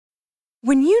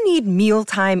When you need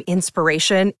mealtime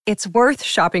inspiration, it's worth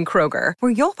shopping Kroger,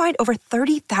 where you'll find over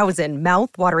 30,000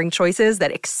 mouth-watering choices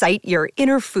that excite your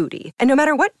inner foodie. And no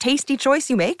matter what tasty choice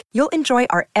you make, you'll enjoy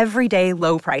our everyday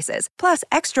low prices, plus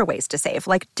extra ways to save,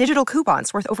 like digital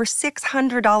coupons worth over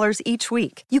 $600 each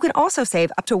week. You can also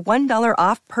save up to $1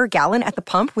 off per gallon at the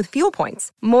pump with fuel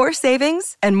points. More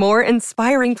savings and more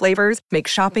inspiring flavors make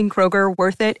shopping Kroger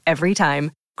worth it every time.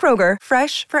 Kroger,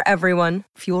 fresh for everyone.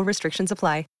 Fuel restrictions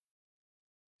apply.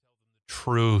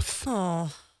 Truth.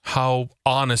 Oh. How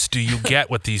honest do you get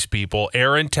with these people?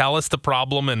 Aaron, tell us the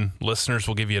problem and listeners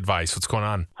will give you advice. What's going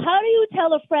on? How do you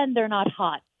tell a friend they're not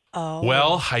hot? Oh.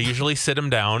 Well, I usually sit them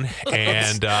down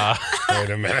and Wait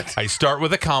a minute. I start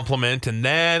with a compliment and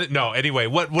then, anyway,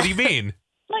 what do you mean?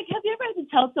 Like, have you ever had to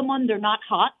tell someone they're not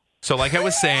hot? So like I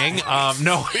was saying,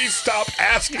 no. Please stop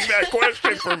asking that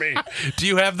question for me. Do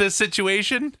you have this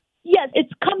situation? Yes, it's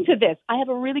come to this. I have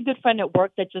a really good friend at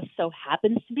work that just so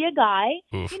happens to be a guy.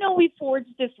 Oof. You know, we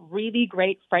forged this really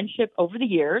great friendship over the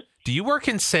years. Do you work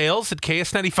in sales at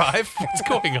KS95? What's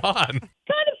going on? Kind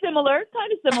of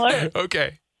similar.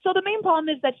 Okay. So the main problem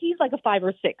is that he's like a 5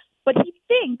 or 6, but he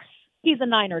thinks he's a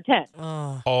 9 or 10.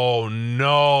 Oh,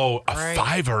 no. A Right.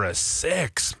 5 or a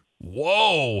 6.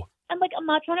 Whoa. And like, I'm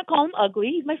not trying to call him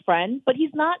ugly. He's my friend, but he's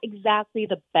not exactly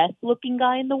the best looking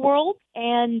guy in the world.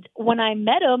 And when I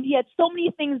met him, he had so many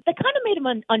things that kind of made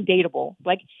him undateable.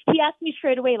 Like, he asked me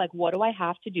straight away, like, what do I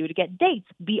have to do to get dates?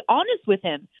 Be honest with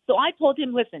him. So I told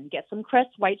him, listen, get some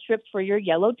Crest white strips for your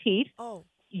yellow teeth. Oh.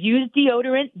 Use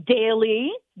deodorant daily.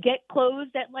 Get clothes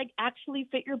that like actually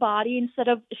fit your body instead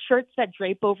of shirts that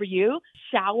drape over you.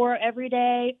 Shower every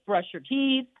day. Brush your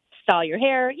teeth. Style your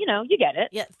hair. You know, you get it.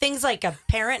 Yeah, things like a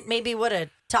parent maybe would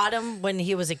have taught him when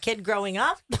he was a kid growing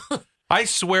up. I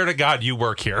swear to God, you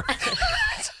work here.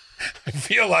 I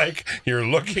feel like you're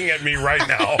looking at me right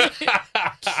now.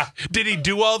 Did he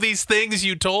do all these things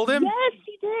you told him? Yes,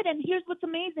 he did. And here's what's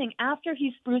amazing. After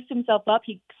he spruced himself up,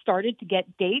 he started to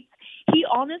get dates. He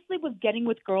honestly was getting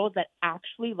with girls that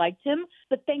actually liked him.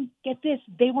 But then, get this,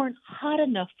 they weren't hot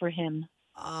enough for him.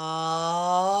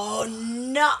 Oh,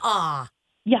 nuh-uh.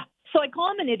 Yeah. So I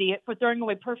call him an idiot for throwing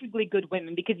away perfectly good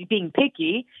women because he's being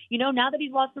picky. You know, now that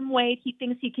he's lost some weight, he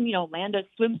thinks he can, land a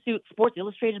swimsuit Sports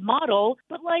Illustrated model.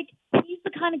 But, like, he's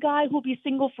the kind of guy who'll be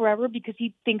single forever because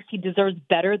he thinks he deserves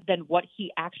better than what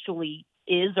he actually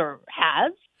is or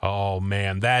has. Oh,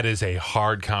 man, that is a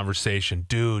hard conversation.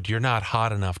 Dude, you're not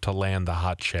hot enough to land the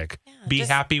hot chick. Be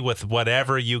happy with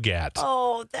whatever you get.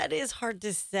 Oh, that is hard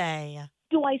to say.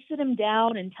 Do I sit him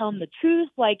down and tell him the truth?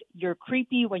 Like, you're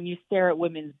creepy when you stare at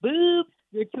women's boobs.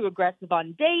 You're too aggressive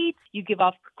on dates. You give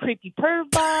off creepy perv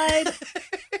vibes.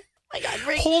 My God,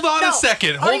 Rick. Hold on a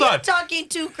second. Hold Are on. you talking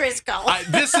to Crisco?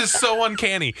 This is so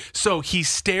uncanny. So he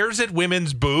stares at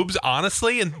women's boobs,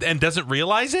 honestly, and doesn't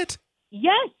realize it?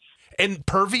 Yes. And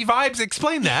pervy vibes?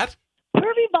 Explain that.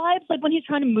 Pervy vibes, like when he's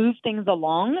trying to move things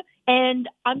along. And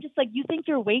I'm just like, you think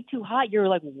you're way too hot. You're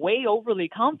like way overly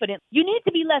confident. You need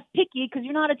to be less picky because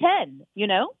you're not a 10, you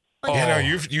know? Yeah, no,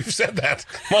 you've said that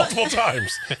multiple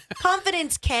times.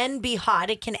 Confidence can be hot.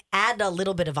 It can add a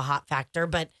little bit of a hot factor,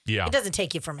 but Yeah. it doesn't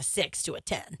take you from a 6 to a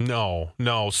 10. No.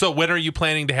 So when are you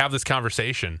planning to have this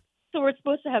conversation? So we're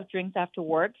supposed to have drinks after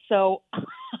work. So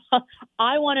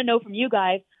I want to know from you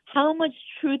guys, how much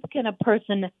truth can a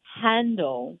person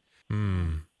handle?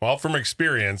 Well, from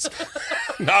experience,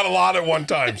 not a lot at one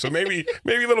time. So maybe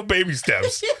little baby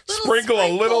steps. Sprinkle a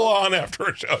little on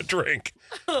after a drink.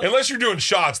 Unless you're doing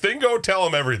shots, then go tell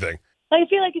them everything. Like, I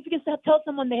feel like if you can tell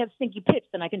someone they have stinky pits,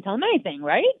 then I can tell them anything,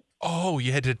 right? Oh,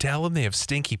 you had to tell him they have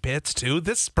stinky pits, too?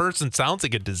 This person sounds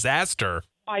like a disaster.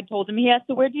 I told him he has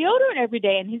to wear deodorant every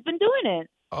day, and he's been doing it.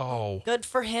 Oh. Good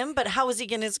for him, but how is he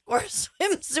going to score a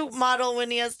swimsuit model when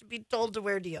he has to be told to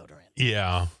wear deodorant?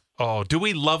 Yeah. Oh, do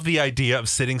we love the idea of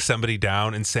sitting somebody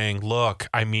down and saying, look,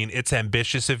 I mean, it's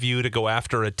ambitious of you to go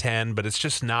after a 10, but it's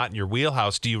just not in your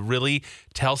wheelhouse. Do you really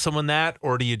tell someone that,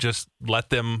 or do you just let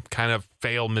them kind of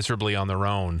fail miserably on their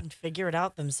own? And figure it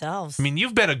out themselves. I mean,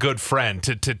 you've been a good friend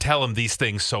to tell them these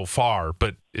things so far,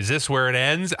 but is this where it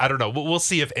ends? I don't know. We'll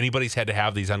see if anybody's had to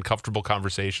have these uncomfortable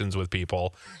conversations with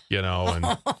people, and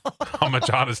how much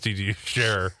honesty do you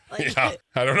share? Yeah,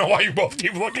 I don't know why you both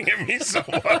keep looking at me so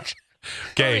much.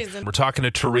 Okay, we're talking to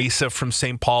Teresa from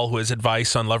St. Paul, who has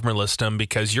advice on Love 'Em or List 'Em,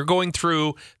 because you're going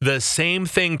through the same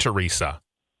thing, Teresa.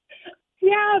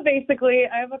 Yeah, basically.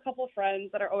 I have a couple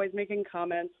friends that are always making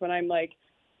comments when I'm like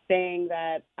saying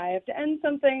that I have to end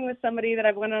something with somebody that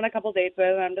I've went on a couple dates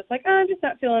with, and I'm just like, I'm just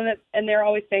not feeling it. And they're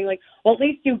always saying like, well, at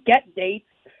least you get dates.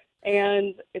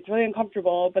 And it's really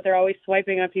uncomfortable, but they're always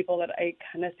swiping on people that I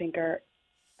kind of think are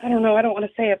I don't know. I don't want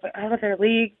to say it, but out of their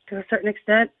league to a certain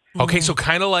extent. Okay, so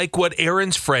kind of like what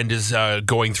Erin's friend is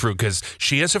going through, because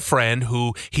she has a friend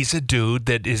who he's a dude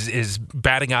that is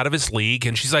batting out of his league,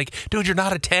 and she's like, dude, you're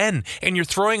not a 10, and you're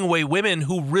throwing away women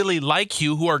who really like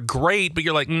you, who are great, but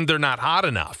you're like, they're not hot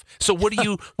enough. So what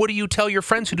do you tell your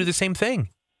friends who do the same thing?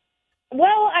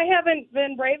 Well, I haven't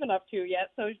been brave enough to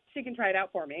yet, so she can try it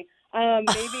out for me.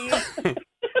 Maybe,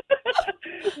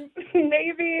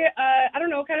 maybe, I don't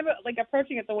know, kind of like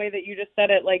approaching it the way that you just said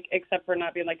it, like, except for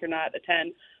not being like you're not a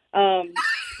 10.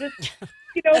 Just,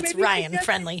 That's maybe Ryan, suggest,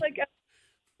 friendly. like,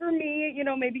 for me,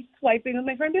 maybe swiping with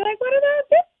my friend, be like, what about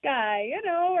this guy,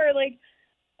 or like,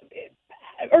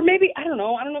 or maybe, I don't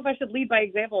know if I should lead by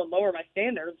example and lower my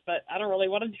standards, but I don't really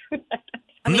want to do that.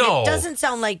 I mean, No. It doesn't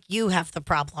sound like you have the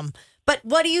problem. But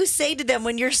what do you say to them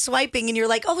when you're swiping and you're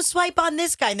like, oh, swipe on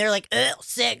this guy? And they're like, ugh,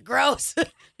 sick, gross.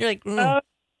 You're like, I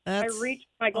that's... reach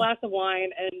my glass of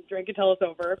wine and drink until it's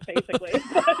over, basically.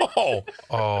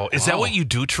 Oh, is that what you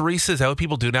do, Teresa? Is that what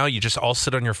people do now? You just all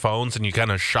sit on your phones and you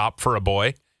kind of shop for a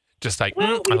boy? Just like,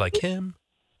 Well, I like him.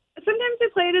 Sometimes I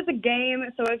play it as a game.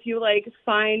 So if you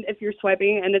if you're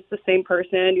swiping and it's the same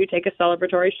person, you take a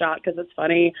celebratory shot because it's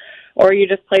funny, or you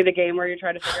just play the game where you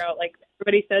try to figure out, like,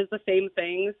 everybody says the same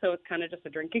thing. So it's kind of just a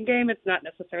drinking game. It's not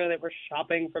necessarily that we're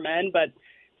shopping for men, but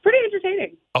it's pretty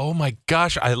entertaining. Oh my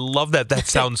gosh, I love that. That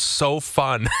sounds so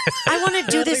fun. I want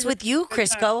to do this with you,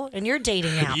 Crisco, and you're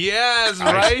dating now. Yes,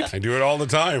 right? I do it all the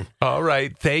time. All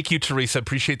right. Thank you, Teresa.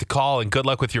 Appreciate the call and good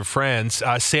luck with your friends.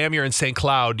 Sam, you're in St.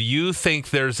 Cloud. Do you think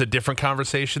there's a different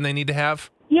conversation they need to have?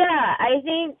 Yeah, I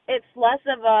think it's less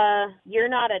of a you're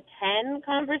not a 10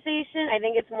 conversation. I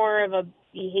think it's more of a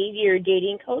behavior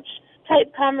dating coach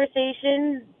type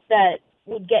conversation that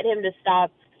would get him to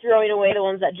stop throwing away the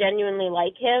ones that genuinely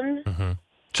like him. Mm-hmm.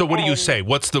 So what do you say?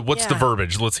 What's the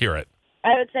verbiage? Let's hear it.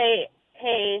 I would say,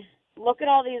 hey, look at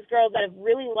all these girls that have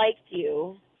really liked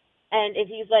you, and if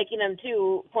he's liking them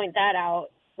too, point that out.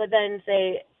 But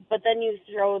then you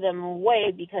throw them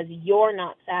away because you're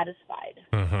not satisfied.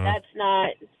 Mm-hmm. That's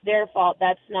not their fault.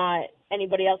 That's not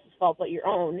anybody else's fault but your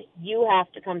own. You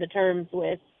have to come to terms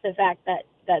with the fact that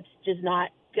that's just not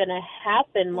going to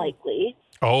happen likely.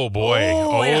 Oh, boy.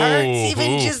 Oh, it hurts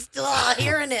even ooh. just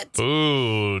hearing it.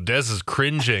 Ooh, Des is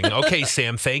cringing. Okay,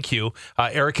 Sam, thank you.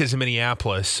 Erica's in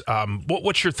Minneapolis.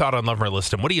 What's your thought on Love Murder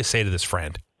List? And what do you say to this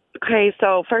friend? Okay,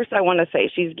 so first I want to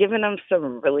say she's given him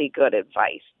some really good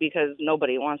advice because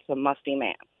nobody wants a musty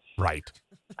man. Right.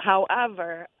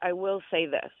 However, I will say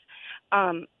this,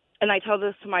 and I tell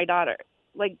this to my daughter,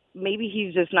 like, maybe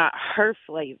he's just not her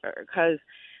flavor because,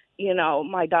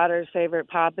 my daughter's favorite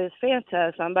pop is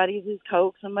Fanta, somebody's is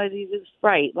Coke, somebody's is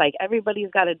Sprite. Like,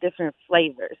 everybody's got a different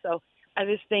flavor. So I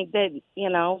just think that,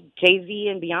 Jay-Z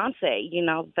and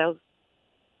Beyonce, those,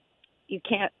 you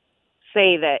can't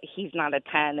say that he's not a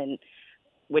 10 and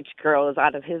which girl is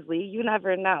out of his league. You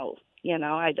never know.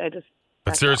 I just.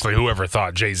 But seriously, whoever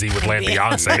thought Jay-Z would land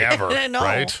Beyonce ever,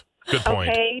 right? Good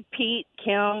point. Okay, Pete,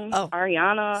 Kim,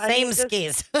 Ariana. Same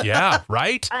skis. Yeah,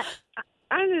 right?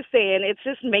 I'm just saying, it's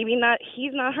just maybe not,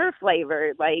 he's not her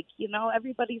flavor. Like,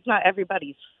 everybody's not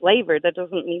everybody's flavor. That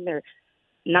doesn't mean they're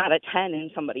not a 10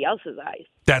 in somebody else's eyes.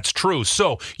 That's true.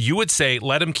 So you would say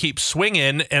let him keep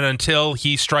swinging, and until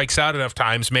he strikes out enough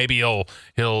times, maybe he'll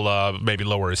maybe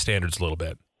lower his standards a little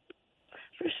bit.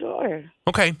 For sure.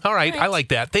 Okay. All right. I like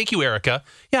that. Thank you, Erica.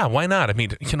 Yeah, why not? I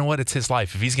mean, you know what? It's his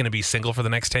life. If he's going to be single for the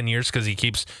next 10 years because he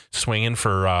keeps swinging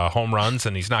for home runs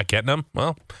and he's not getting them,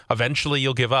 well, eventually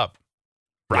you'll give up.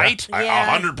 Right? Yeah,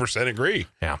 I 100% agree.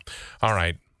 Yeah. All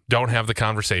right. Don't have the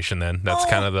conversation then. That's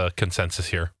kind of the consensus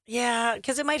here. Yeah,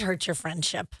 because it might hurt your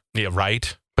friendship. Yeah,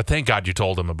 right? But thank God you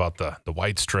told him about the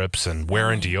white strips and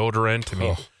wearing deodorant. I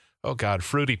mean, oh God,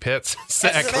 Fruity Pits.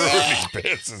 Sick. Fruity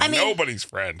Pits is nobody's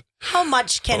friend. How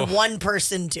much can one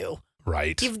person do?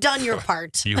 Right. You've done your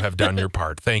part. You have done your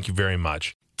part. Thank you very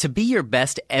much. To be your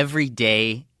best every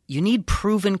day, you need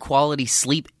proven quality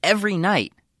sleep every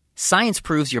night. Science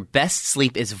proves your best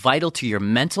sleep is vital to your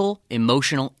mental,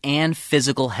 emotional, and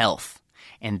physical health.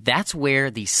 And that's where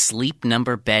the Sleep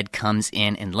Number bed comes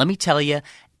in. And let me tell you,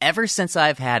 ever since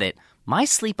I've had it, my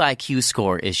sleep IQ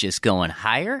score is just going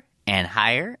higher and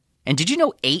higher. And did you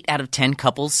know 8 out of 10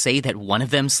 couples say that one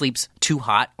of them sleeps too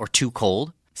hot or too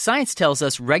cold? Science tells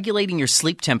us regulating your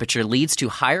sleep temperature leads to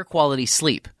higher quality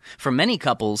sleep. For many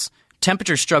couples,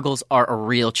 temperature struggles are a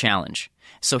real challenge.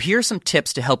 So here are some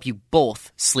tips to help you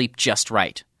both sleep just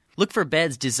right. Look for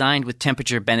beds designed with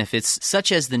temperature benefits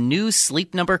such as the new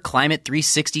Sleep Number Climate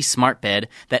 360 smart bed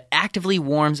that actively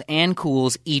warms and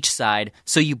cools each side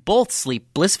so you both sleep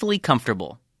blissfully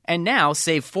comfortable. And now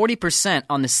save 40%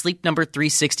 on the Sleep Number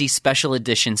 360 Special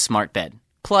Edition smart bed.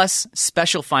 Plus, plus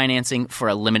special financing for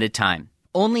a limited time.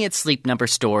 Only at Sleep Number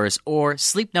stores or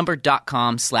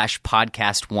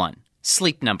sleepnumber.com/podcast1.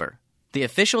 Sleep Number, the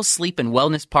official sleep and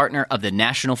wellness partner of the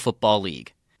National Football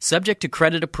League. Subject to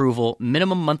credit approval,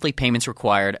 minimum monthly payments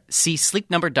required. See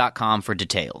sleepnumber.com for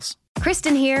details.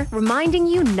 Kristen here, reminding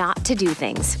you not to do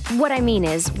things. What I mean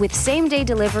is, with same-day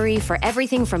delivery for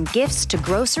everything from gifts to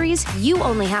groceries, you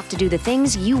only have to do the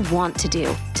things you want to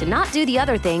do. To not do the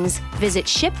other things, visit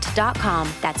Shipt.com.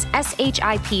 That's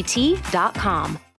SHIPT.com.